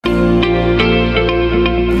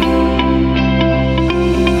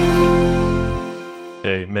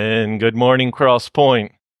Good morning, Cross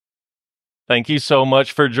Point. Thank you so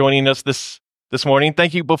much for joining us this morning.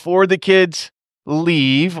 Thank you. Before the kids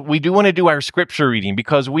leave, we do want to do our scripture reading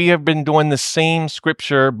because we have been doing the same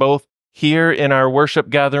scripture both here in our worship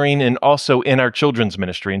gathering and also in our children's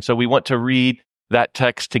ministry. And so we want to read that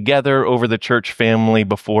text together over the church family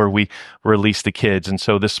before we release the kids. And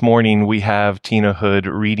so this morning we have Tina Hood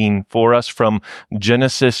reading for us from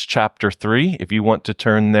Genesis chapter 3. If you want to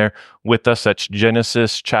turn there with us, that's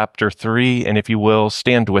Genesis chapter 3. And if you will,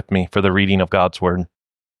 stand with me for the reading of God's word.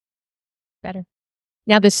 Better.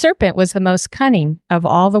 Now the serpent was the most cunning of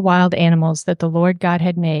all the wild animals that the Lord God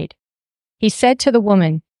had made. He said to the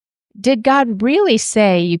woman, "Did God really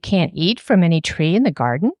say you can't eat from any tree in the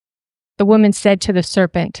garden?" The woman said to the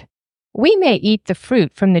serpent, "We may eat the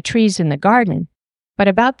fruit from the trees in the garden, but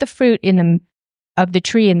about the fruit of the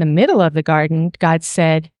tree in the middle of the garden, God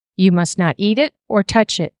said, 'You must not eat it or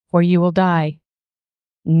touch it, or you will die.'"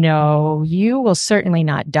 "No, you will certainly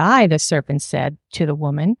not die," the serpent said to the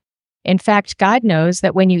woman. "In fact, God knows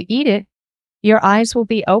that when you eat it, your eyes will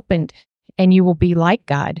be opened, and you will be like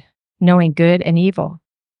God, knowing good and evil."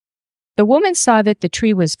 The woman saw that the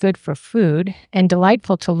tree was good for food and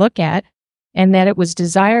delightful to look at, and that it was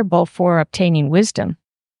desirable for obtaining wisdom.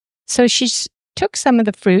 So she took some of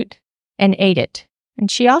the fruit and ate it,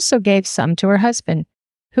 and she also gave some to her husband,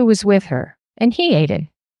 who was with her, and he ate it.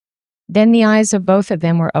 Then the eyes of both of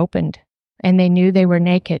them were opened, and they knew they were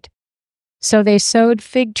naked. So they sewed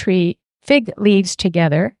fig leaves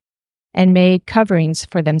together and made coverings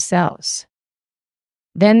for themselves.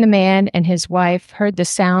 Then the man and his wife heard the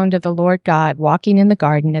sound of the Lord God walking in the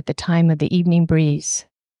garden at the time of the evening breeze.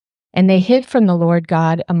 And they hid from the Lord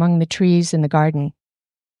God among the trees in the garden.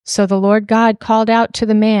 So the Lord God called out to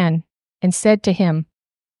the man and said to him,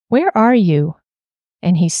 "Where are you?"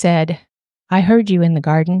 And he said, "I heard you in the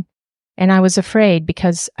garden, and I was afraid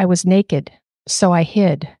because I was naked, so I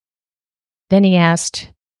hid." Then he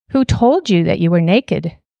asked, "Who told you that you were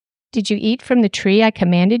naked? Did you eat from the tree I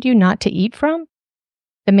commanded you not to eat from?"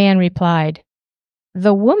 The man replied,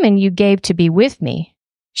 "The woman you gave to be with me,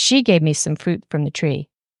 she gave me some fruit from the tree,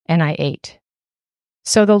 and I ate."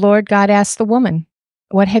 So the Lord God asked the woman,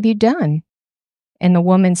 "What have you done?" And the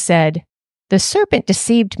woman said, "The serpent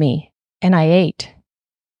deceived me, and I ate."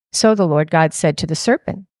 So the Lord God said to the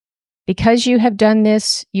serpent, "Because you have done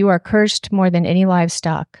this, you are cursed more than any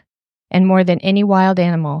livestock, and more than any wild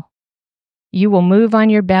animal. You will move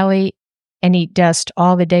on your belly and eat dust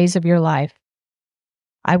all the days of your life.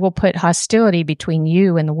 I will put hostility between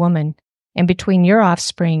you and the woman, and between your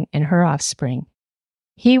offspring and her offspring.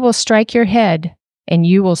 He will strike your head, and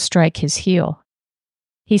you will strike his heel."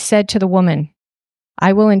 He said to the woman,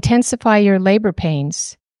 "I will intensify your labor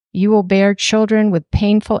pains. You will bear children with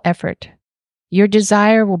painful effort. Your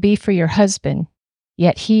desire will be for your husband,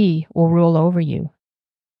 yet he will rule over you."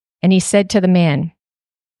 And he said to the man,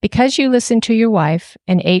 "Because you listened to your wife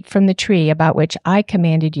and ate from the tree about which I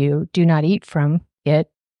commanded you, do not eat from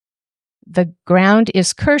it, the ground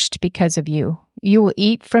is cursed because of you. You will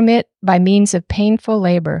eat from it by means of painful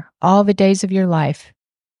labor all the days of your life.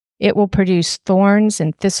 It will produce thorns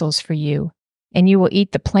and thistles for you, and you will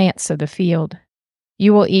eat the plants of the field.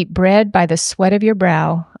 You will eat bread by the sweat of your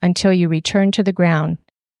brow until you return to the ground,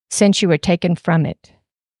 since you were taken from it.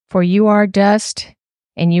 For you are dust,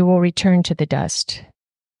 and you will return to the dust."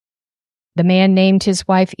 The man named his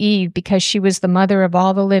wife Eve because she was the mother of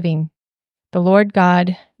all the living. The Lord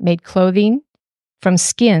God made clothing from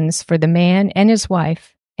skins for the man and his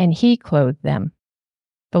wife, and he clothed them.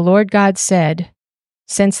 The Lord God said,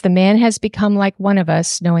 "Since the man has become like one of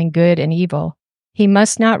us, knowing good and evil, he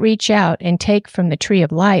must not reach out and take from the tree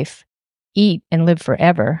of life, eat and live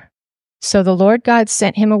forever." So the Lord God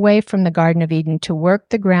sent him away from the Garden of Eden to work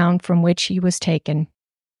the ground from which he was taken.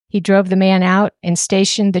 He drove the man out and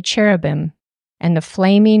stationed the cherubim and the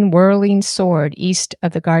flaming, whirling sword east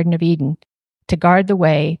of the Garden of Eden to guard the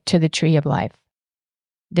way to the tree of life.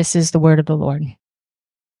 This is the word of the Lord.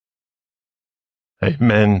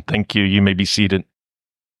 Amen. Thank you. You may be seated.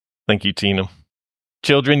 Thank you, Tina.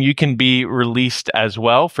 Children, you can be released as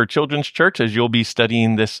well for Children's Church as you'll be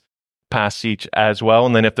studying this passage as well.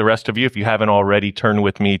 And then if the rest of you, if you haven't already, turn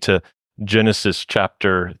with me to Genesis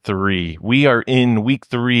chapter 3. We are in week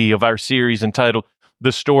 3 of our series entitled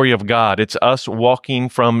The Story of God. It's us walking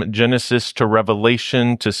from Genesis to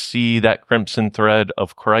Revelation to see that crimson thread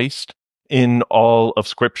of Christ in all of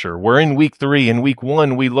Scripture. We're in week 3. In week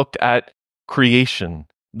 1, we looked at creation,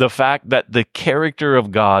 the fact that the character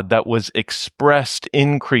of God that was expressed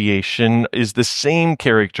in creation is the same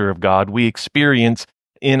character of God we experience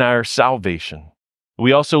in our salvation.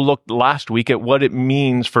 We also looked last week at what it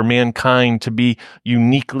means for mankind to be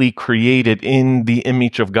uniquely created in the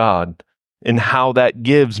image of God, and how that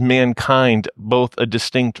gives mankind both a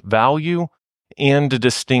distinct value and a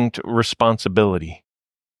distinct responsibility.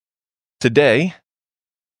 Today,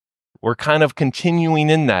 we're kind of continuing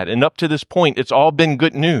in that. And up to this point, it's all been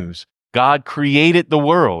good news. God created the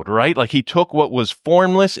world, right? Like he took what was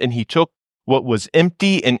formless and he took what was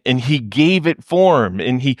empty and he gave it form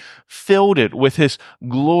and he filled it with his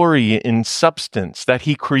glory and substance, that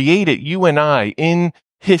he created you and I in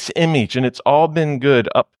his image. And it's all been good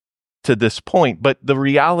up to this point. But the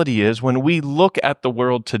reality is, when we look at the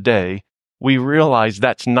world today, we realize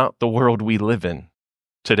that's not the world we live in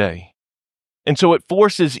today. And so it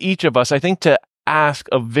forces each of us, I think, to ask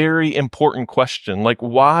a very important question, like,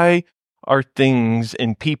 why are things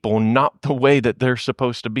and people not the way that they're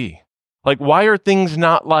supposed to be? Like, why are things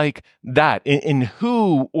not like that? And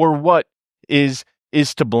who or what is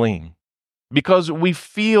to blame? Because we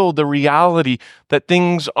feel the reality that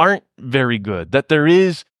things aren't very good, that there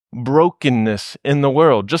is brokenness in the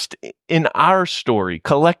world. Just in our story,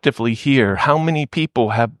 collectively here, how many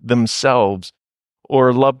people have themselves or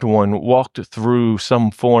a loved one walked through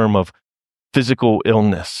some form of physical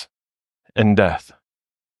illness and death?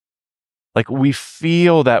 Like, we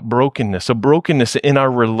feel that brokenness, a brokenness in our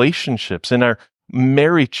relationships, in our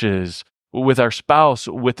marriages, with our spouse,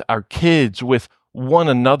 with our kids, with one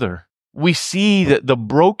another. We see that the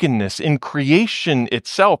brokenness in creation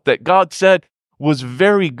itself that God said was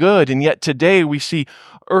very good. And yet today we see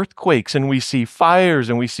earthquakes and we see fires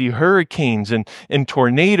and we see hurricanes and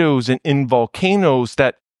tornadoes and volcanoes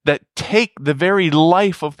that take the very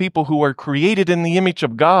life of people who are created in the image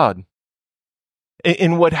of God.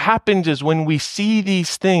 And what happens is, when we see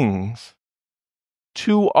these things,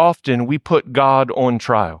 too often we put God on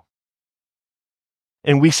trial.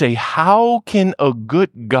 And we say, how can a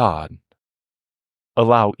good God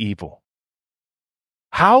allow evil?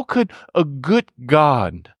 How could a good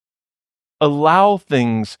God allow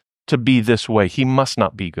things to be this way? He must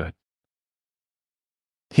not be good.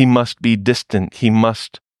 He must be distant. He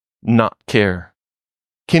must not care.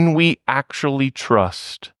 Can we actually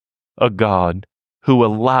trust a God who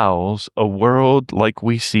allows a world like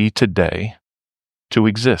we see today to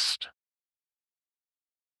exist?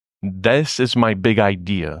 This is my big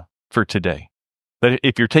idea for today. That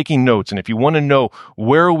if you're taking notes and if you want to know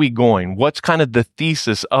where are we going, what's kind of the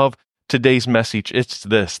thesis of today's message, it's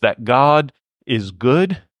this: that God is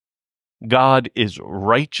good, God is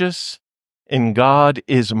righteous, and God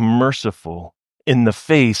is merciful in the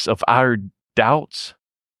face of our doubts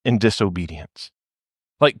and disobedience.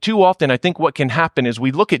 Like, too often, I think what can happen is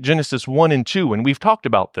we look at Genesis 1 and 2, and we've talked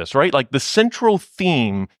about this, right? Like, the central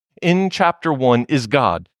theme in chapter 1 is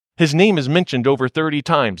God. His name is mentioned over 30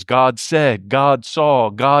 times. God said, God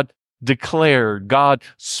saw, God declared, God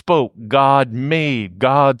spoke, God made,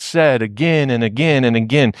 God said, again and again and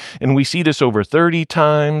again. And we see this over 30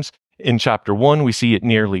 times in chapter 1. We see it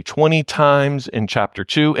nearly 20 times in chapter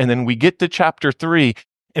 2. And then we get to chapter 3.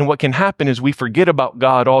 And what can happen is we forget about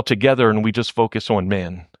God altogether and we just focus on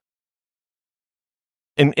man.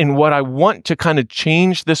 And what I want to kind of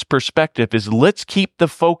change this perspective is, let's keep the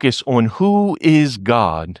focus on who is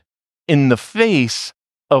God in the face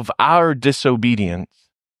of our disobedience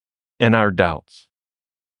and our doubts.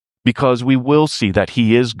 Because we will see that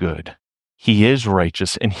he is good, he is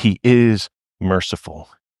righteous, and he is merciful,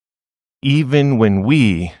 even when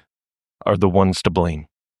we are the ones to blame.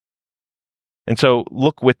 And so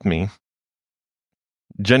look with me,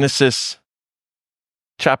 Genesis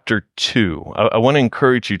chapter 2. I want to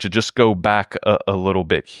encourage you to just go back a little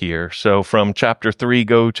bit here. So from chapter 3,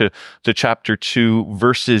 go to chapter 2,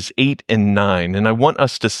 verses 8 and 9. And I want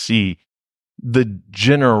us to see the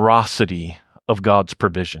generosity of God's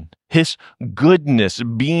provision, his goodness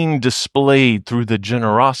being displayed through the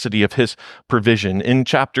generosity of his provision. In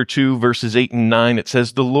chapter 2, verses 8 and 9, it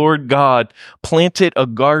says, "The Lord God planted a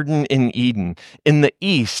garden in Eden in the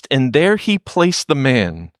east, and there he placed the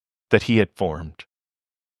man that he had formed.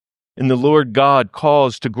 And the Lord God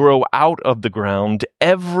caused to grow out of the ground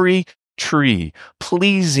every tree,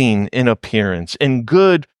 pleasing in appearance and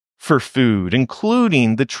good for food,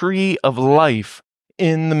 including the tree of life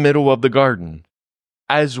in the middle of the garden,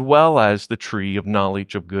 as well as the tree of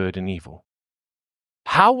knowledge of good and evil."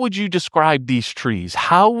 How would you describe these trees?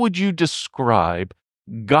 How would you describe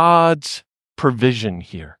God's provision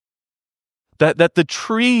here? That the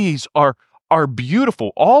trees are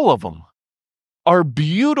beautiful, all of them are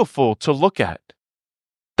beautiful to look at,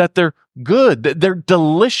 that they're good, that they're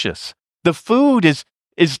delicious. The food is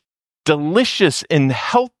delicious and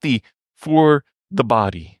healthy for the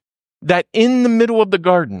body. that in the middle of the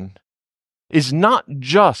garden is not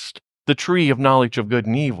just the tree of knowledge of good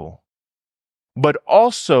and evil, but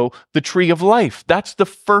also the tree of life. That's the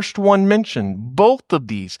first one mentioned, both of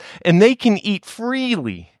these. And they can eat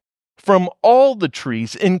freely from all the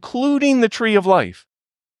trees, including the tree of life.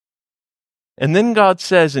 And then God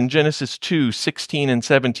says in Genesis 2:16 and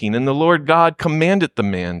 17, and the Lord God commanded the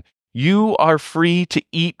man, you are free to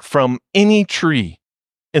eat from any tree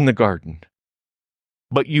in the garden,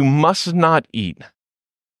 but you must not eat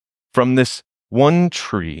from this one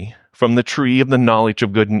tree, from the tree of the knowledge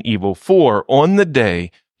of good and evil, for on the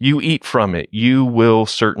day you eat from it, you will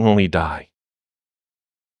certainly die.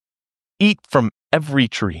 Eat from every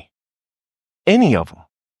tree, any of them.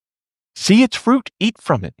 See its fruit, eat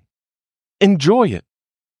from it. Enjoy it.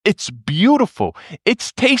 It's beautiful.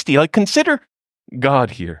 It's tasty. Like, consider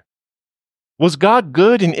God here. Was God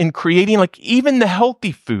good in creating, like, even the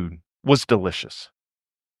healthy food was delicious?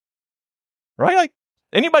 Right? Like,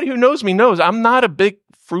 anybody who knows me knows I'm not a big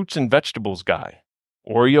fruits and vegetables guy.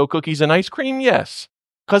 Oreo cookies and ice cream, yes,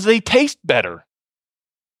 because they taste better.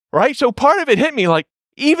 Right? So part of it hit me like,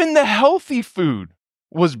 even the healthy food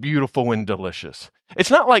was beautiful and delicious. It's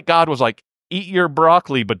not like God was like, eat your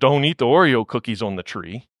broccoli, but don't eat the Oreo cookies on the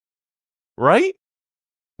tree. Right?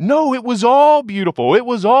 No, it was all beautiful. It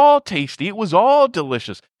was all tasty. It was all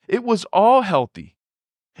delicious. It was all healthy.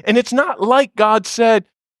 And it's not like God said,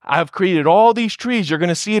 I've created all these trees. You're going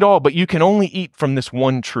to see it all, but you can only eat from this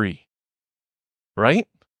one tree. Right?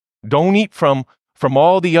 Don't eat from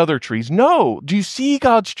all the other trees. No. Do you see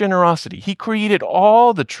God's generosity? He created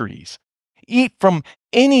all the trees. Eat from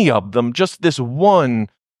any of them, just this one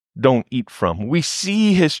don't eat from. We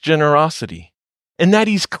see his generosity and that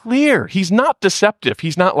he's clear. He's not deceptive.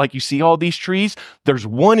 He's not like, you see all these trees? There's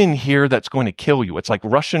one in here that's going to kill you. It's like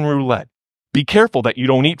Russian roulette. Be careful that you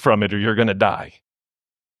don't eat from it or you're going to die.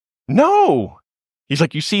 No. He's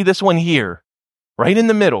like, you see this one here, right in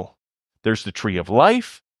the middle. There's the tree of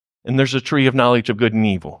life and there's the tree of knowledge of good and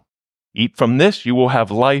evil. Eat from this, you will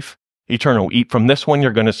have life eternal. Eat from this one,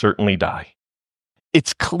 you're going to certainly die.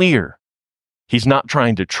 It's clear. He's not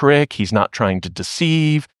trying to trick. He's not trying to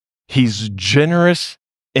deceive. He's generous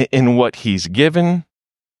in what he's given.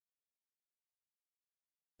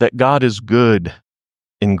 That God is good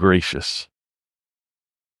and gracious.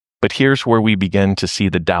 But here's where we begin to see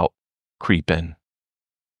the doubt creep in.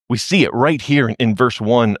 We see it right here in verse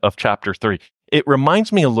 1 of chapter 3. It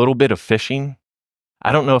reminds me a little bit of fishing.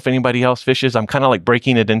 I don't know if anybody else fishes. I'm kind of like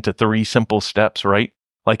breaking it into 3 simple steps, right?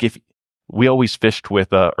 Like if we always fished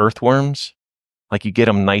with earthworms, like you get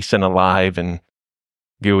them nice and alive and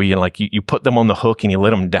gooey, and like you put them on the hook and you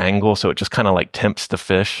let them dangle, so it just kind of like tempts the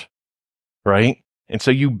fish, right? And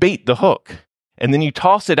so you bait the hook and then you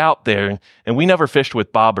toss it out there, and we never fished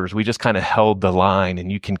with bobbers. We just kind of held the line,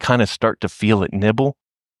 and you can kind of start to feel it nibble,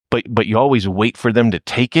 but you always wait for them to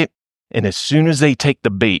take it, and as soon as they take the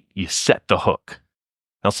bait, you set the hook.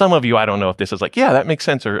 Now, some of you, I don't know if this is like, yeah, that makes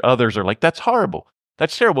sense, or others are like, that's horrible,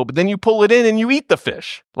 that's terrible, but then you pull it in and you eat the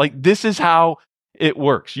fish. Like, this is how it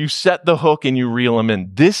works. You set the hook and you reel them in.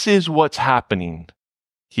 This is what's happening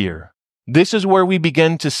here. This is where we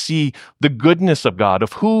begin to see the goodness of God,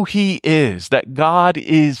 of who he is, that God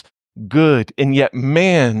is good, and yet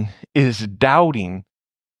man is doubting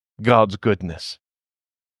God's goodness.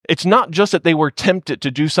 It's not just that they were tempted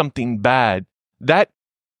to do something bad. That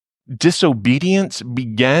disobedience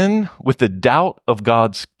began with the doubt of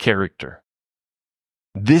God's character.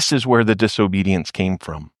 This is where the disobedience came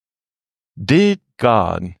from. Did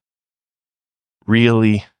God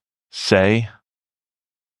really say?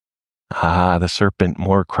 The serpent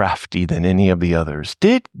more crafty than any of the others.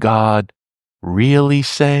 Did God really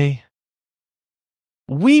say?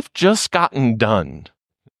 We've just gotten done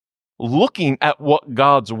looking at what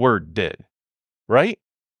God's word did, right?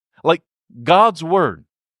 Like God's word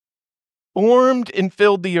formed and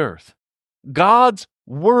filled the earth. God's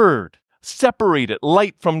word separated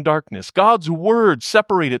light from darkness. God's word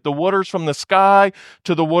separated the waters from the sky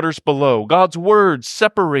to the waters below. God's word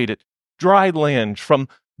separated dry land from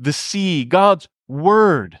the sea. God's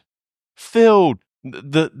word filled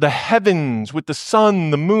the heavens with the sun,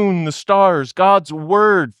 the moon, the stars. God's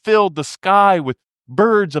word filled the sky with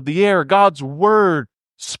birds of the air. God's word,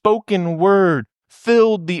 spoken word,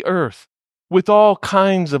 filled the earth with all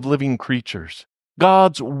kinds of living creatures.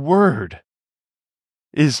 God's word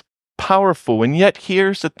is powerful. And yet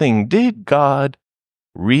here's the thing. Did God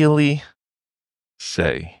really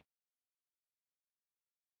say?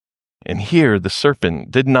 And here the serpent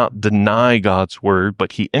did not deny God's word,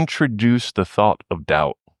 but he introduced the thought of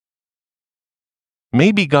doubt.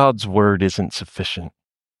 Maybe God's word isn't sufficient.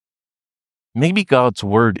 maybe God's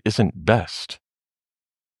word isn't best.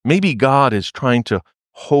 Maybe God is trying to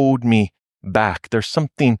hold me back. There's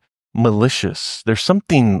something malicious. There's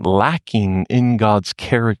something lacking in God's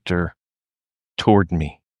character toward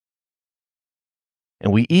me.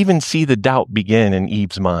 And we even see the doubt begin in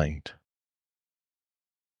Eve's mind.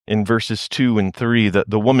 In verses 2 and 3,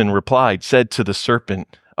 the woman replied, said to the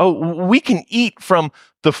serpent, "Oh, we can eat from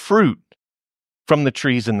the fruit from the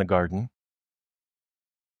trees in the garden."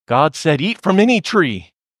 God said, "Eat from any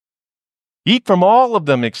tree. Eat from all of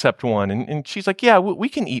them except one." And she's like, "Yeah, we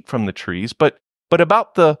can eat from the trees, but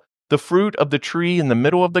about the fruit of the tree in the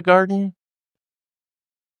middle of the garden,"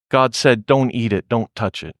 God said, "Don't eat it, don't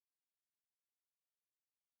touch it."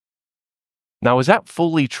 Now, is that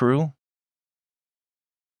fully true?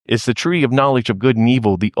 Is the tree of knowledge of good and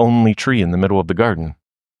evil the only tree in the middle of the garden?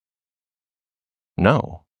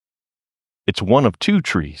 No. It's one of two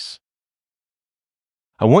trees.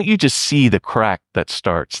 I want you to see the crack that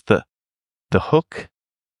starts. The hook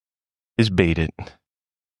is baited,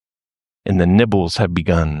 and the nibbles have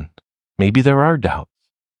begun. Maybe there are doubts.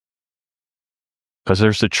 Because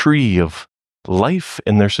there's a tree of life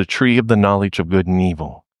and there's a tree of the knowledge of good and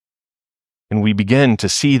evil. And we begin to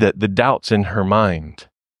see that the doubts in her mind,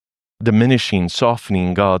 diminishing,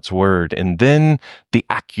 softening God's word, and then the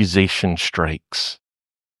accusation strikes.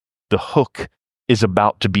 The hook is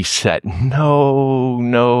about to be set.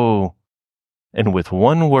 No. And with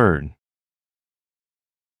one word,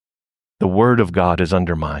 the word of God is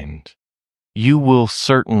undermined. You will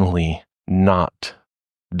certainly not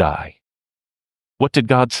die. What did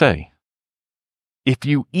God say? If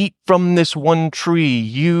you eat from this one tree,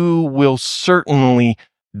 you will certainly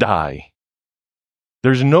die.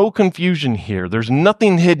 There's no confusion here. There's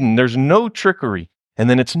nothing hidden. There's no trickery. And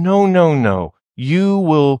then it's no. You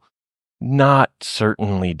will not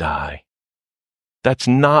certainly die. That's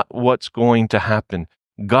not what's going to happen.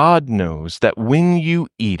 God knows that when you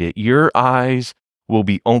eat it, your eyes will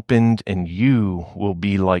be opened and you will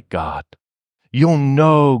be like God. You'll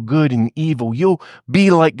know good and evil. You'll be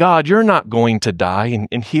like God. You're not going to die.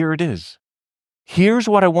 And here it is. Here's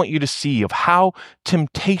what I want you to see of how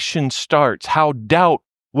temptation starts, how doubt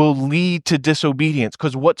will lead to disobedience.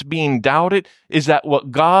 Because what's being doubted is that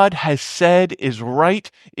what God has said is right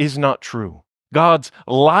is not true. God's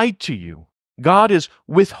lied to you. God is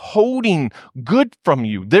withholding good from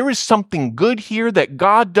you. There is something good here that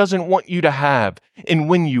God doesn't want you to have. And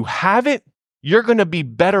when you have it, you're going to be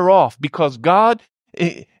better off because God,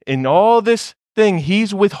 in all this thing,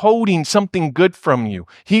 He's withholding something good from you.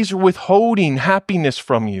 He's withholding happiness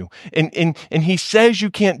from you. And He says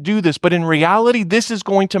you can't do this, but in reality, this is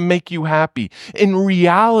going to make you happy. In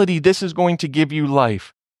reality, this is going to give you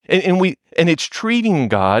life. And it's treating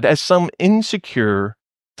God as some insecure,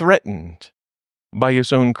 threatened by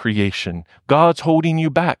His own creation. God's holding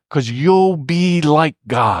you back because you'll be like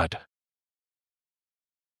God.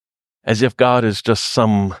 As if God is just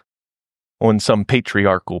on some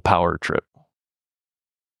patriarchal power trip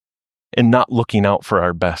and not looking out for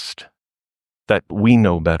our best, that we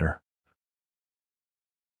know better.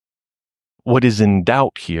 What is in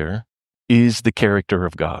doubt here is the character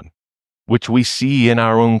of God, which we see in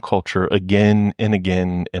our own culture again and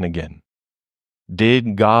again and again.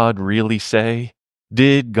 Did God really say?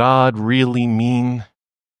 Did God really mean?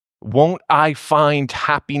 Won't I find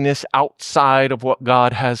happiness outside of what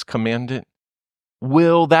God has commanded?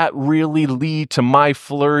 Will that really lead to my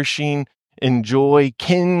flourishing and joy?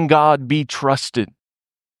 Can God be trusted?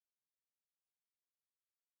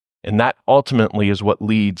 And that ultimately is what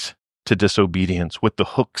leads to disobedience. With the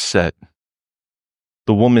hook set,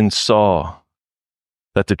 the woman saw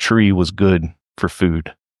that the tree was good for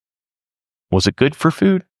food. Was it good for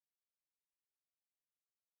food?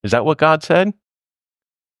 Is that what God said?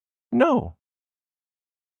 No.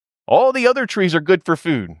 All the other trees are good for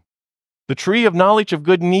food. The tree of knowledge of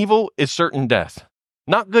good and evil is certain death.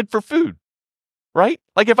 Not good for food, right?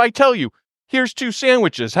 Like if I tell you, here's 2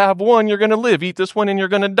 sandwiches, have one, you're going to live, eat this one and you're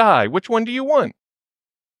going to die. Which one do you want?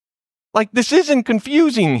 Like this isn't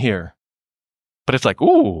confusing here. But it's like,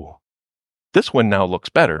 ooh, this one now looks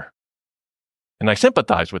better. And I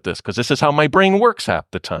sympathize with this because this is how my brain works half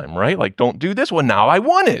the time, right? Like, don't do this one now, I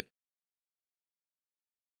want it.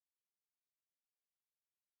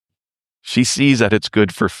 She sees that it's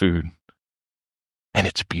good for food. And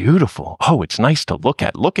it's beautiful. Oh, it's nice to look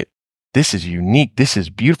at. Look at, this is unique. This is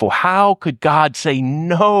beautiful. How could God say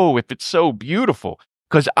no if it's so beautiful?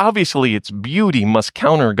 Because obviously its beauty must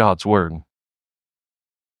counter God's word.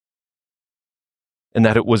 And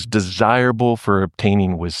that it was desirable for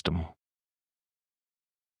obtaining wisdom.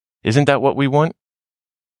 Isn't that what we want?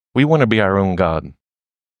 We want to be our own God.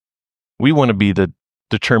 We want to be the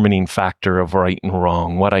determining factor of right and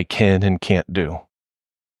wrong, what I can and can't do.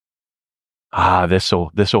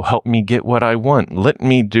 This'll help me get what I want. Let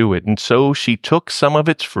me do it. And so she took some of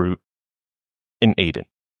its fruit and ate it.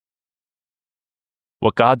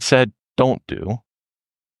 What God said, don't do,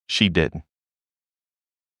 she did.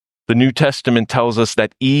 The New Testament tells us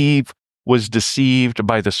that Eve was deceived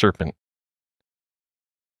by the serpent.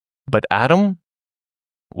 But Adam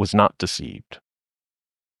was not deceived.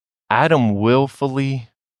 Adam willfully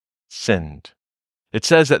sinned. It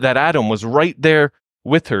says that Adam was right there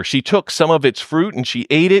with her. She took some of its fruit and she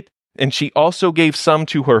ate it, and she also gave some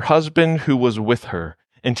to her husband who was with her,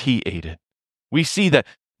 and he ate it. We see that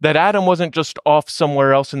Adam wasn't just off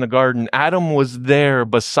somewhere else in the garden. Adam was there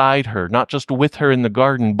beside her, not just with her in the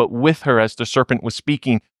garden, but with her as the serpent was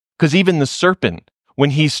speaking. Because even the serpent,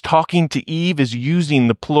 when he's talking to Eve, is using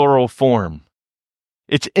the plural form.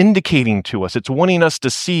 It's indicating to us, it's wanting us to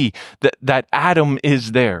see that Adam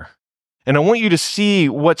is there. And I want you to see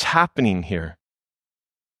what's happening here.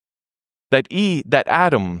 That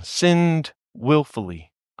Adam sinned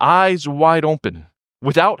willfully, eyes wide open,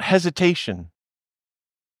 without hesitation.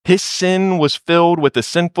 His sin was filled with a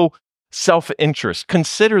sinful self-interest.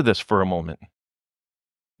 Consider this for a moment.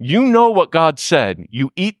 You know what God said.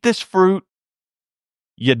 You eat this fruit,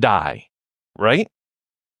 you die, right?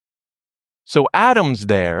 So Adam's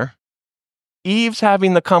there, Eve's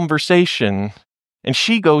having the conversation, and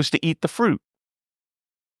she goes to eat the fruit.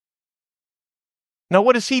 Now,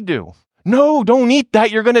 what does he do? No, don't eat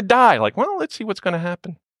that. You're going to die. Like, well, let's see what's going to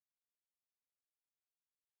happen.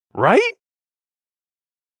 Right?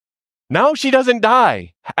 Now she doesn't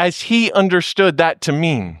die, as he understood that to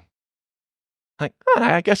mean. Like,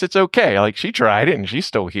 I guess it's okay. Like, she tried it and she's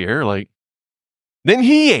still here. Like, then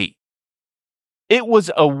he ate. It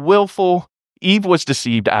was a willful, Eve was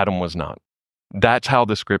deceived, Adam was not. That's how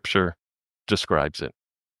the scripture describes it.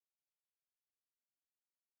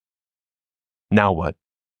 Now what?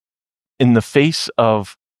 In the face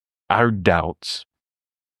of our doubts,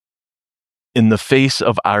 in the face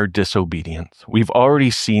of our disobedience, we've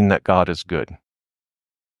already seen that God is good.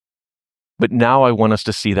 But now I want us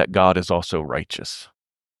to see that God is also righteous.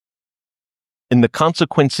 And the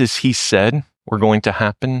consequences he said were going to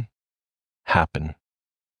happen.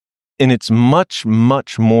 And it's much,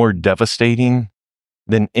 much more devastating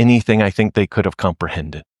than anything I think they could have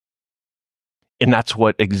comprehended. And that's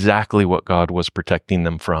exactly what God was protecting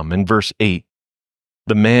them from. In verse 8,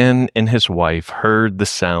 the man and his wife heard the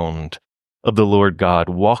sound of the Lord God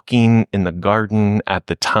walking in the garden at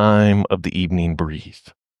the time of the evening breeze.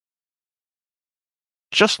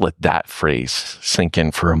 Just let that phrase sink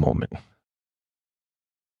in for a moment.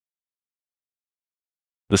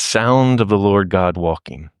 The sound of the Lord God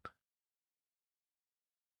walking.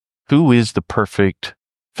 Who is the perfect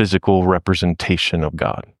physical representation of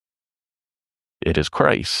God? It is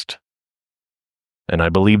Christ. And I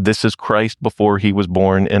believe this is Christ before he was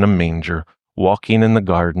born in a manger, walking in the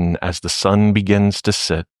garden as the sun begins to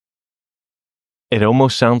set. It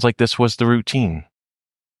almost sounds like this was the routine.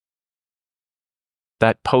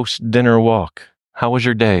 That post-dinner walk. How was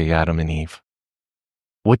your day, Adam and Eve?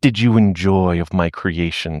 What did you enjoy of my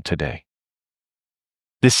creation today?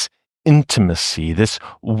 This intimacy, this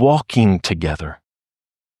walking together,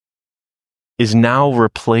 is now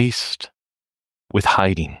replaced with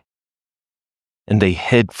hiding. And they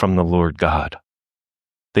hid from the Lord God.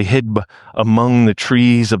 They hid among the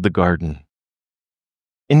trees of the garden.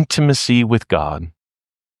 Intimacy with God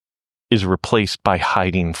is replaced by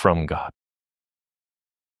hiding from God.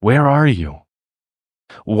 Where are you?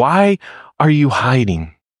 Why are you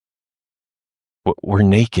hiding? We're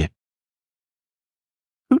naked.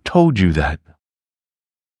 Who told you that?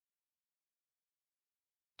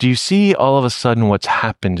 Do you see all of a sudden what's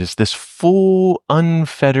happened is this full,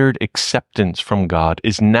 unfettered acceptance from God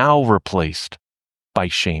is now replaced by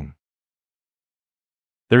shame.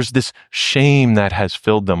 There's this shame that has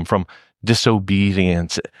filled them from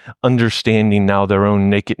disobedience, understanding now their own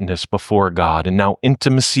nakedness before God, and now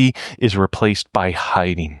intimacy is replaced by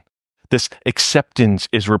hiding. This acceptance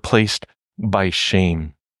is replaced by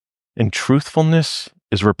shame, and truthfulness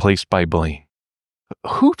is replaced by blame.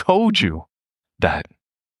 Who told you that?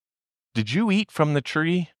 Did you eat from the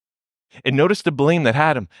tree? And notice the blame that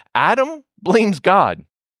had him. Adam blames God.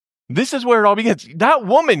 This is where it all begins. That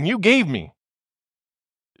woman you gave me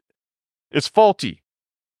is faulty.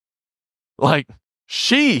 Like,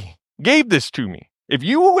 she gave this to me. If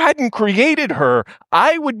you hadn't created her,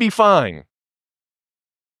 I would be fine.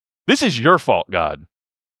 This is your fault, God.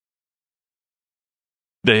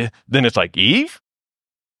 Then it's like, Eve?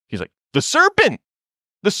 He's like, the serpent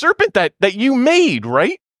that you made,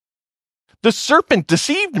 right? The serpent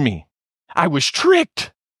deceived me. I was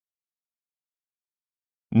tricked.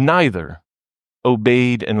 Neither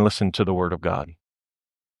obeyed and listened to the word of God.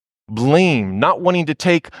 Blame, not wanting to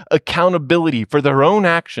take accountability for their own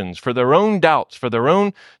actions, for their own doubts, for their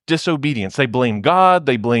own disobedience. They blame God,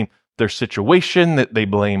 they blame their situation, that they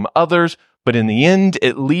blame others, but in the end,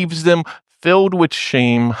 it leaves them filled with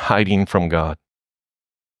shame, hiding from God.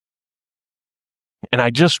 And I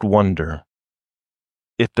just wonder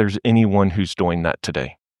if there's anyone who's doing that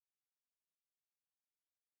today.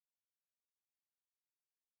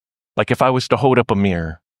 Like if I was to hold up a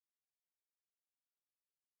mirror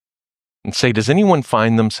and say, does anyone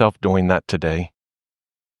find themselves doing that today?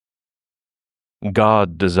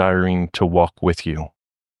 God desiring to walk with you.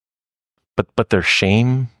 But there's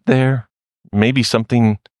shame there. Maybe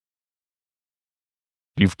something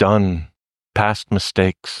you've done, past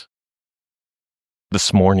mistakes.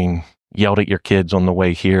 This morning, yelled at your kids on the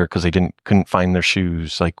way here because they couldn't find their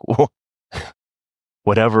shoes. Like,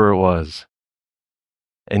 whatever it was.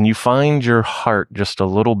 And you find your heart just a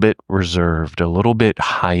little bit reserved, a little bit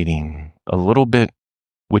hiding, a little bit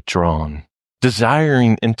withdrawn,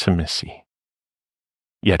 desiring intimacy,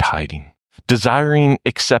 yet hiding, desiring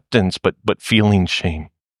acceptance, but feeling shame.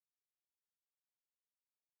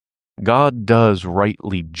 God does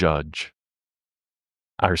rightly judge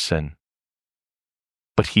our sin,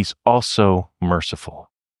 but he's also merciful.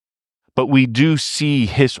 But we do see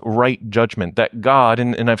his right judgment, that God,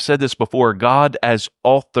 and I've said this before, God as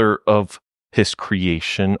author of his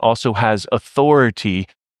creation also has authority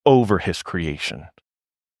over his creation,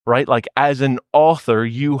 right? Like as an author,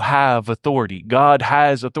 you have authority. God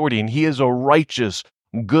has authority, and he is a righteous,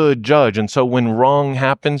 good judge. And so when wrong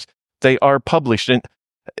happens, they are published.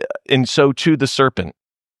 And so to the serpent,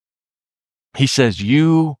 he says,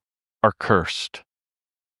 you are cursed.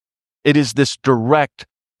 It is this direct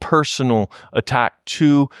personal attack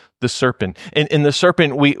to the serpent. And the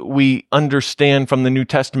serpent, we understand from the New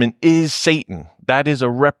Testament, is Satan. That is a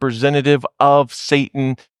representative of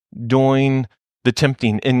Satan doing the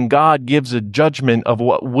tempting. And God gives a judgment of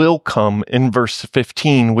what will come in verse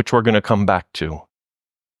 15, which we're going to come back to.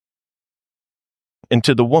 And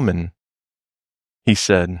to the woman, he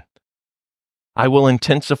said, I will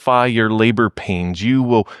intensify your labor pains. You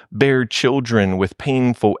will bear children with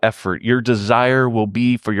painful effort. Your desire will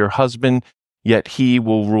be for your husband, yet he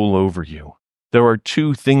will rule over you. There are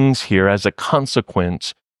two things here as a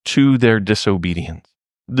consequence to their disobedience.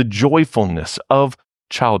 The joyfulness of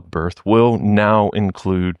childbirth will now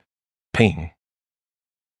include pain.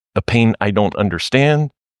 A pain I don't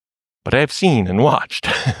understand, but I have seen and watched.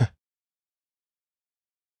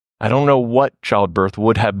 I don't know what childbirth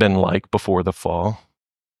would have been like before the fall,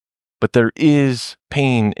 but there is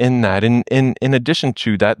pain in that. And in addition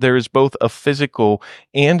to that, there is both a physical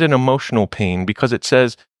and an emotional pain, because it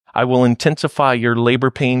says, I will intensify your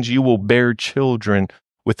labor pains. You will bear children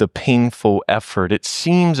with a painful effort. It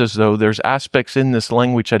seems as though there's aspects in this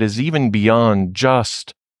language that is even beyond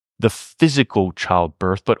just the physical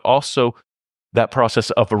childbirth, but also that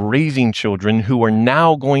process of raising children who are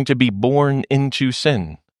now going to be born into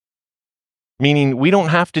sin. Meaning we don't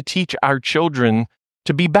have to teach our children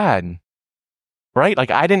to be bad, right?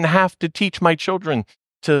 Like I didn't have to teach my children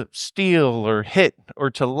to steal or hit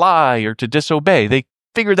or to lie or to disobey. They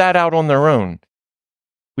figure that out on their own.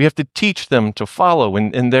 We have to teach them to follow.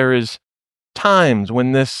 And there is times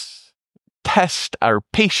when this tests our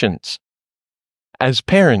patience as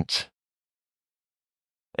parents.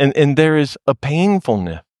 And there is a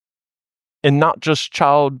painfulness in not just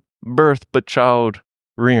childbirth, but child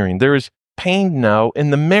rearing. There is pain now in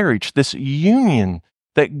the marriage, this union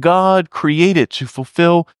that God created to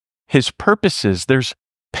fulfill his purposes. There's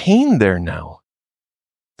pain there now.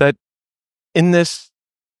 That in this,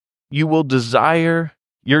 your desire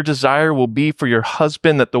will be for your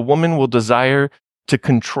husband, that the woman will desire to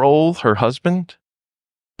control her husband,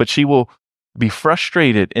 but she will be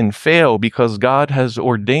frustrated and fail because God has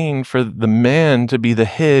ordained for the man to be the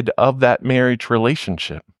head of that marriage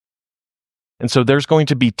relationship. And so there's going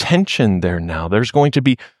to be tension there now. There's going to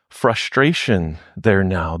be frustration there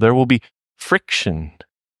now. There will be friction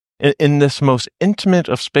in this most intimate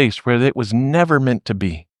of space where it was never meant to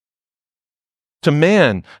be. To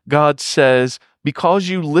man, God says, because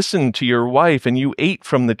you listened to your wife and you ate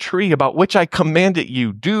from the tree about which I commanded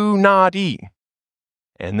you, do not eat.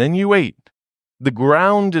 And then you ate. The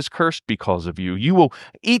ground is cursed because of you. You will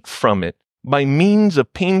eat from it by means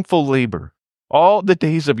of painful labor. All the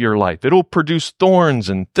days of your life. It'll produce thorns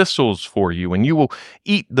and thistles for you, and you will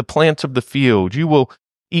eat the plants of the field. You will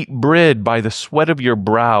eat bread by the sweat of your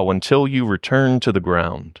brow until you return to the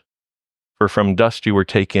ground. For from dust you were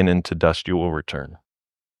taken, and to dust you will return.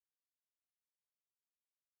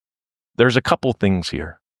 There's a couple things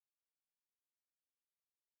here.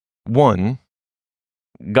 One,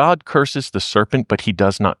 God curses the serpent, but he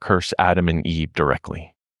does not curse Adam and Eve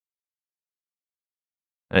directly.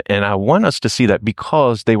 And I want us to see that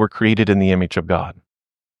because they were created in the image of God.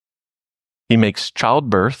 He makes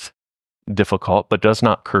childbirth difficult, but does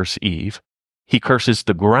not curse Eve. He curses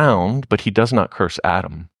the ground, but he does not curse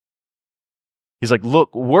Adam. He's like,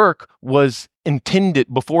 look, work was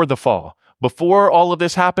intended before the fall. Before all of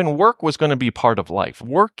this happened, work was going to be part of life.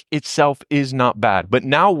 Work itself is not bad, but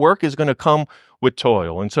now work is going to come with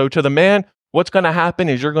toil. And so to the man, what's going to happen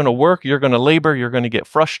is you're going to work, you're going to labor, you're going to get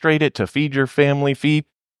frustrated to feed your family, feed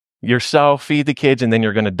yourself, feed the kids, and then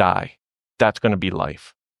you're going to die. That's going to be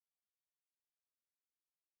life.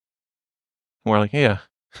 We're like, yeah,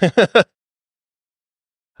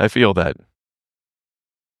 I feel that.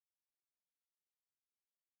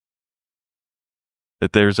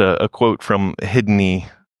 That there's a quote from Hidney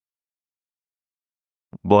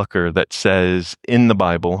Blucker that says, in the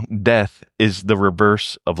Bible, death is the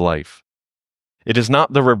reverse of life. It is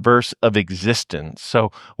not the reverse of existence.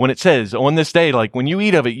 So when it says, on this day, like when you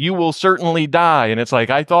eat of it, you will certainly die. And it's like,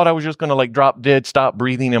 I thought I was just going to like drop dead, stop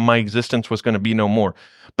breathing, and my existence was going to be no more.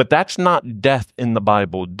 But that's not death in the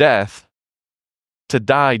Bible. Death, to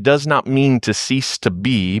die, does not mean to cease to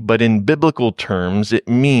be, but in biblical terms, it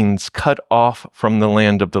means cut off from the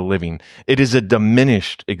land of the living. It is a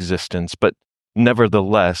diminished existence, but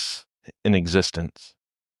nevertheless an existence.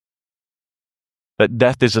 That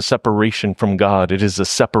death is a separation from God. It is a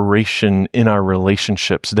separation in our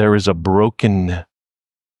relationships. There is a broken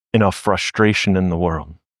and a frustration in the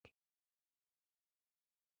world.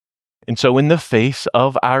 And so in the face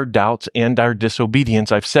of our doubts and our disobedience,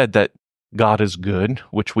 I've said that God is good,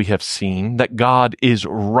 which we have seen, that God is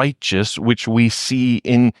righteous, which we see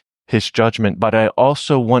in his judgment, but I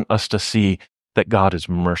also want us to see that God is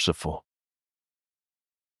merciful.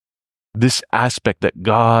 This aspect that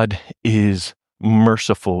God is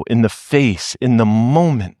merciful in the face, in the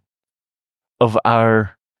moment of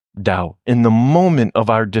our doubt, in the moment of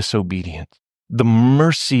our disobedience, the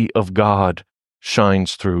mercy of God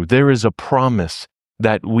shines through. There is a promise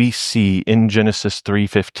that we see in Genesis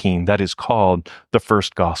 3:15 that is called the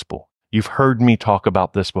first gospel. You've heard me talk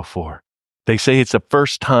about this before. They say it's the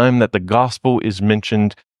first time that the gospel is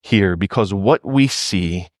mentioned here because what we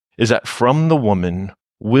see is that from the woman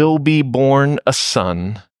will be born a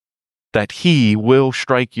son, that he will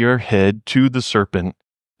strike your head to the serpent.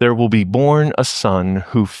 There will be born a son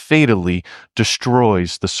who fatally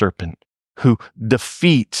destroys the serpent, who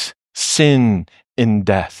defeats sin and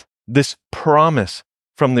death. This promise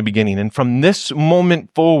from the beginning. And from this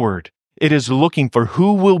moment forward, it is looking for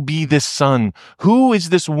who will be this son? Who is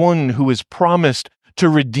this one who is promised to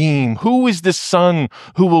redeem? Who is this son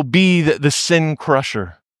who will be the sin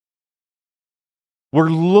crusher?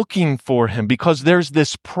 We're looking for him because there's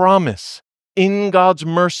this promise. In God's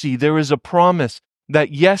mercy, there is a promise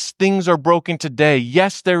that yes, things are broken today.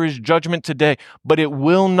 Yes, there is judgment today, but it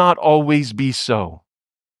will not always be so.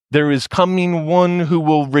 There is coming one who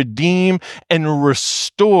will redeem and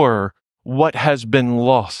restore what has been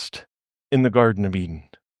lost in the Garden of Eden.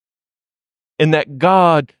 And that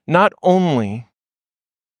God not only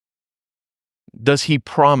does he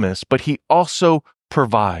promise, but he also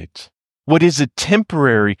provides. What is a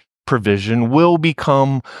temporary provision will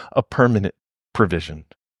become a permanent provision.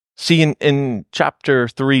 See, in chapter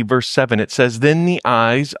 3, verse 7, it says, then the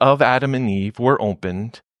eyes of Adam and Eve were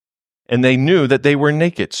opened, and they knew that they were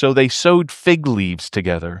naked. So they sewed fig leaves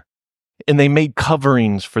together, and they made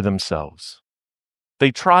coverings for themselves.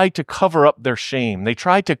 They tried to cover up their shame. They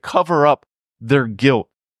tried to cover up their guilt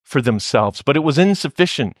for themselves, but it was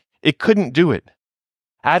insufficient. It couldn't do it.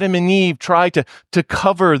 Adam and Eve tried to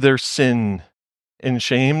cover their sin and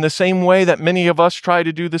shame the same way that many of us try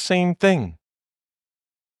to do the same thing.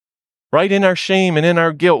 Right in our shame and in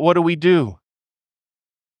our guilt, what do?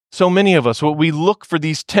 So many of us, we look for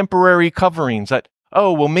these temporary coverings that,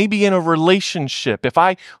 oh, well, maybe in a relationship, if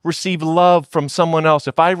I receive love from someone else,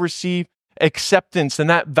 if I receive acceptance, then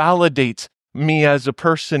that validates me as a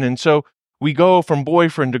person. And so we go from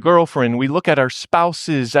boyfriend to girlfriend. We look at our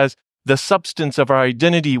spouses as the substance of our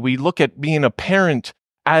identity. We look at being a parent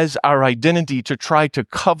as our identity to try to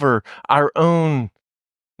cover our own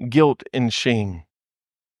guilt and shame.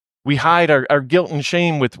 We hide our guilt and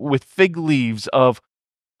shame with fig leaves of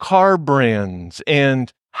car brands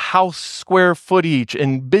and house square footage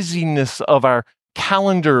and busyness of our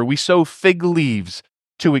calendar. We sew fig leaves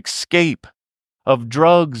to escape of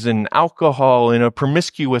drugs and alcohol and a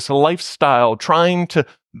promiscuous lifestyle, trying to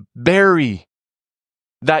bury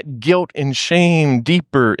that guilt and shame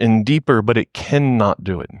deeper and deeper, but it cannot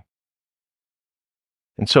do it.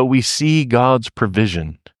 And so we see God's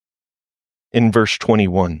provision in verse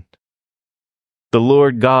 21. The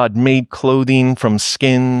Lord God made clothing from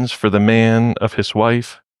skins for the man of his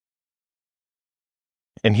wife,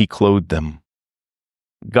 and he clothed them.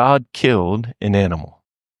 God killed an animal.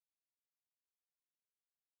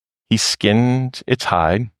 He skinned its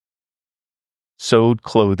hide, sewed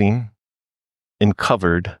clothing, and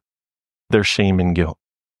covered their shame and guilt.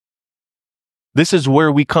 This is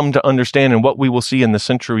where we come to understand, and what we will see in the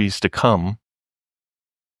centuries to come,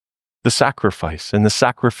 the sacrifice and the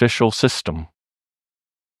sacrificial system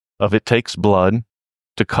of it takes blood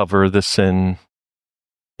to cover the sin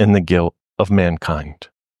and the guilt of mankind.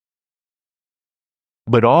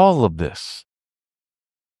 But all of this,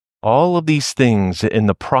 all of these things in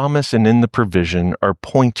the promise and in the provision are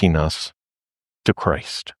pointing us to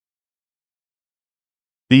Christ.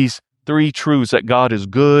 These three truths: that God is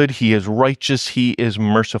good, He is righteous, He is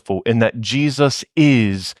merciful, and that Jesus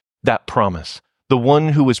is that promise. The one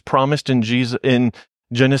who was promised in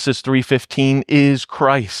Genesis 3:15 is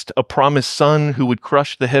Christ, a promised son who would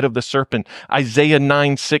crush the head of the serpent. Isaiah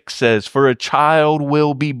 9:6 says, "For a child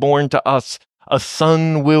will be born to us, a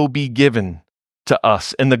son will be given to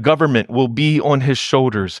us, and the government will be on his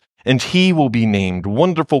shoulders, and he will be named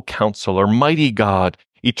Wonderful Counselor, Mighty God,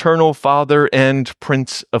 Eternal Father, and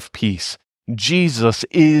Prince of Peace." Jesus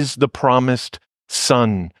is the promised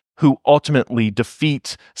Son who ultimately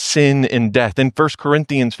defeats sin and death. In 1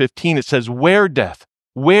 Corinthians 15, it says, "Where death?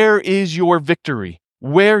 Where is your victory?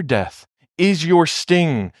 Where death is your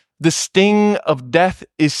sting? The sting of death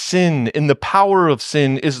is sin, and the power of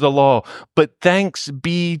sin is the law. But thanks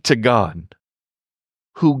be to God,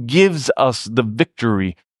 who gives us the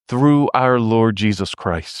victory through our Lord Jesus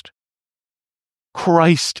Christ."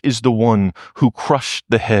 Christ is the one who crushed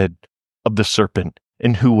the head of the serpent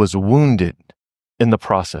and who was wounded in the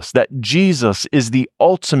process. That Jesus is the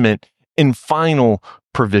ultimate and final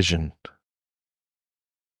provision.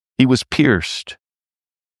 He was pierced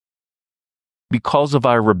because of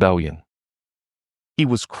our rebellion. He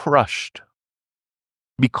was crushed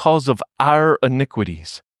because of our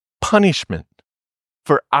iniquities. Punishment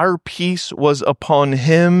for our peace was upon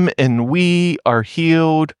him, and we are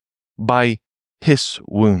healed by his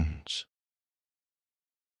wounds.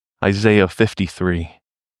 Isaiah 53.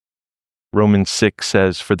 Romans 6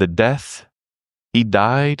 says, "For the death he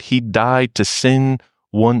died to sin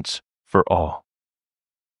once for all."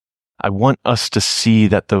 I want us to see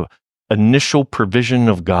that the initial provision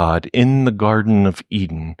of God in the Garden of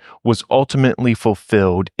Eden was ultimately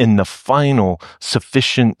fulfilled in the final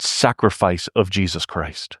sufficient sacrifice of Jesus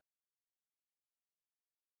Christ.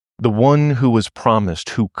 The one who was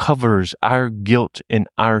promised, who covers our guilt and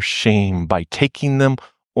our shame by taking them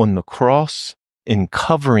on the cross and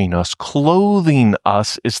covering us, clothing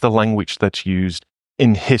us, is the language that's used,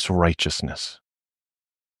 in his righteousness.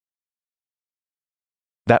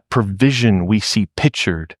 That provision we see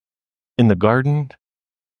pictured in the garden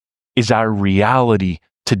is our reality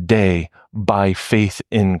today by faith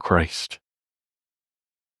in Christ.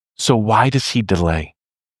 So why does he delay?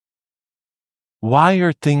 Why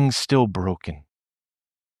are things still broken?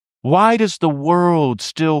 Why does the world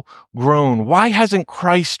still groan? Why hasn't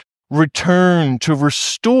Christ returned to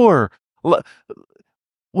restore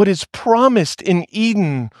what is promised in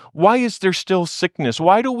Eden? Why is there still sickness?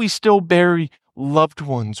 Why do we still bury loved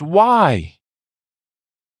ones? Why?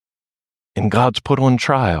 And God's put on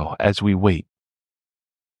trial as we wait.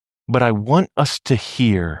 But I want us to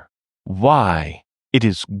hear why it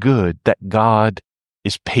is good that God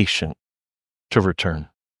is patient to return.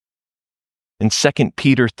 In 2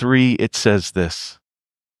 Peter 3, it says this: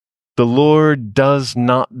 "The Lord does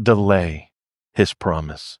not delay his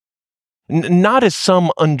promise." Not as some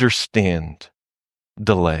understand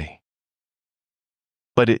delay,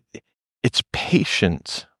 but it's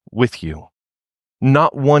patience with you,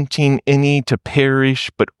 not wanting any to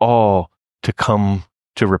perish, but all to come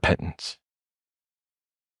to repentance.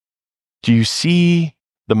 Do you see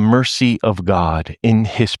the mercy of God in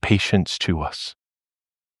his patience to us?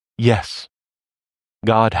 Yes,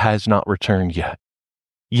 God has not returned yet.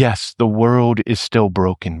 Yes, the world is still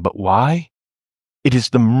broken, but why? It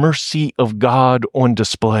is the mercy of God on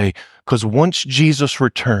display, because once Jesus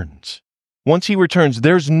returns,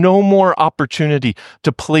 there's no more opportunity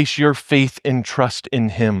to place your faith and trust in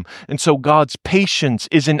him. And so God's patience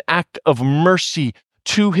is an act of mercy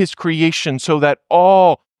to his creation so that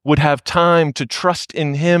all would have time to trust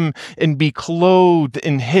in him and be clothed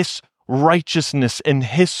in his righteousness and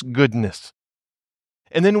his goodness.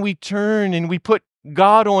 And then we turn and we put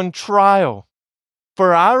God on trial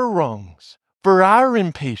for our wrongs, for our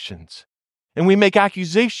impatience. And we make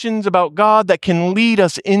accusations about God that can lead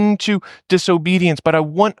us into disobedience. But I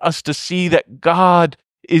want us to see that God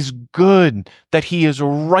is good, that he is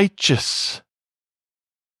righteous,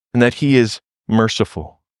 and that he is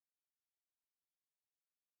merciful.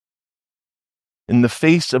 In the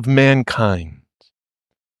face of mankind,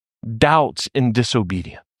 doubts and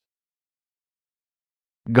disobedience,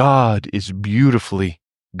 God is beautifully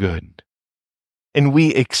good. And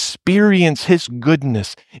we experience his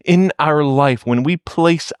goodness in our life when we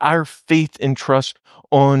place our faith and trust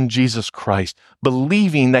on Jesus Christ,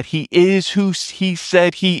 believing that he is who he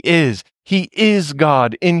said he is. He is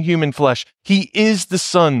God in human flesh. He is the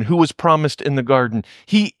Son who was promised in the garden.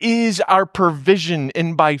 He is our provision,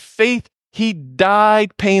 and by faith, he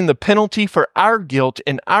died paying the penalty for our guilt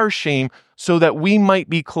and our shame so that we might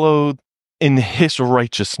be clothed in his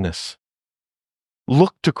righteousness.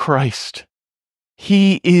 Look to Christ.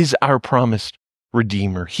 He is our promised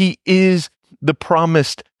Redeemer. He is the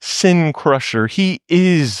promised sin crusher. He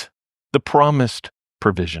is the promised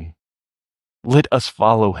provision. Let us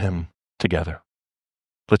follow him together.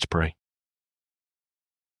 Let's pray.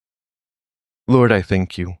 Lord, I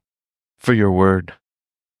thank you for your word.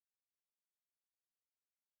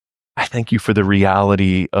 I thank you for the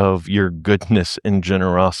reality of your goodness and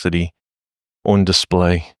generosity on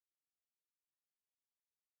display.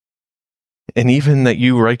 And even that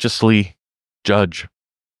you righteously judge,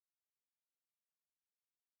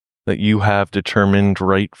 that you have determined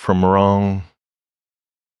right from wrong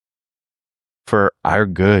for our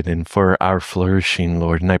good and for our flourishing,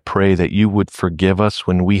 Lord. And I pray that you would forgive us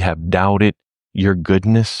when we have doubted your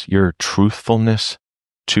goodness, your truthfulness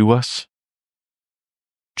to us,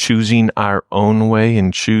 choosing our own way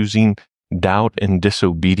and choosing doubt and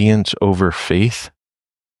disobedience over faith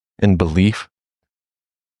and belief.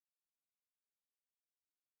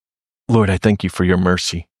 Lord, I thank you for your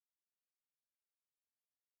mercy.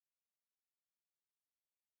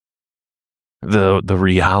 The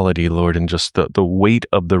reality, Lord, and just the weight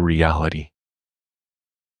of the reality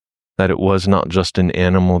that it was not just an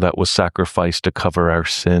animal that was sacrificed to cover our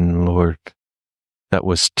sin, Lord, that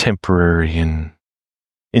was temporary and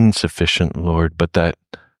insufficient, Lord, but that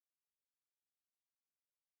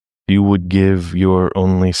you would give your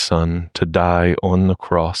only Son to die on the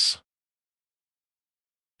cross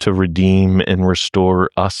to redeem and restore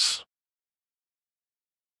us.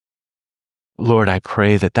 Lord, I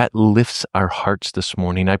pray that that lifts our hearts this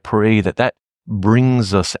morning. I pray that that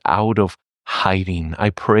brings us out of hiding. I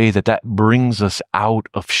pray that that brings us out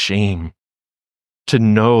of shame. To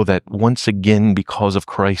know that once again, because of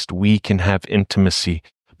Christ, we can have intimacy.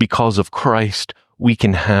 Because of Christ, we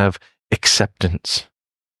can have acceptance.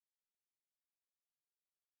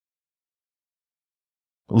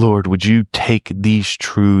 Lord, would you take these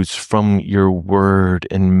truths from your word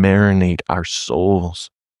and marinate our souls?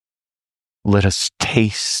 Let us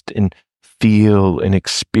taste and feel and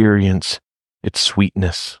experience its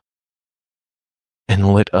sweetness.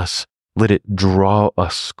 And let it draw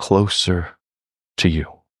us closer to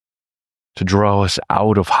you, to draw us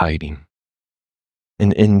out of hiding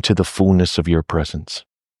and into the fullness of your presence.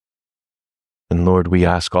 And Lord, we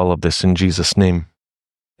ask all of this in Jesus' name.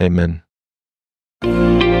 Amen.